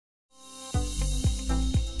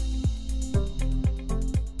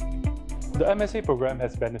The MSA program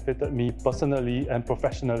has benefited me personally and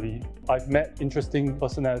professionally. I've met interesting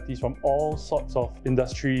personalities from all sorts of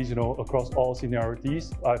industries, across all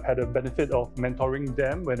seniorities. I've had the benefit of mentoring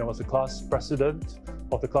them when I was the class president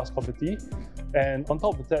of the class committee. And on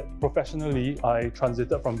top of that, professionally, I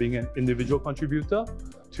transited from being an individual contributor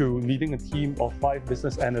to leading a team of 5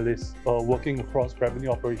 business analysts working across revenue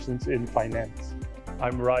operations in finance.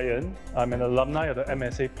 I'm Ryan. I'm an alumni of the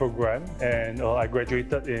MSA program, and I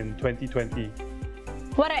graduated in 2020.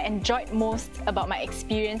 What I enjoyed most about my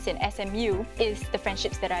experience in SMU is the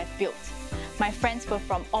friendships that I've built. My friends were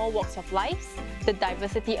from all walks of life. The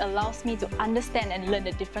diversity allows me to understand and learn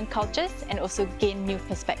the different cultures and also gain new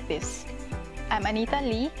perspectives. I'm Anita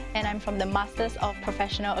Lee, and I'm from the Masters of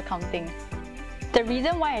Professional Accounting. The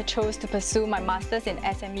reason why I chose to pursue my Masters in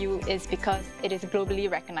SMU is because it is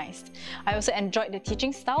globally recognized. I also enjoyed the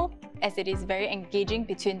teaching style, as it is very engaging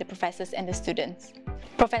between the professors and the students.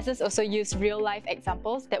 Professors also use real-life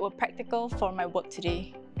examples that were practical for my work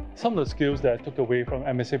today. Some of the skills that I took away from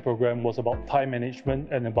MSA program was about time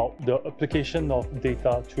management and about the application of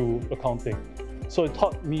data to accounting. So it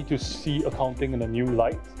taught me to see accounting in a new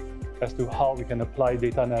light as to how we can apply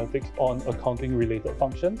data analytics on accounting-related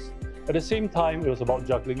functions. At the same time, it was about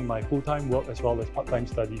juggling my full-time work as well as part-time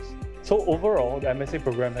studies. So overall, the MSA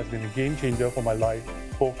program has been a game changer for my life,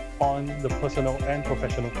 both on the personal and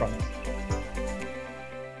professional fronts.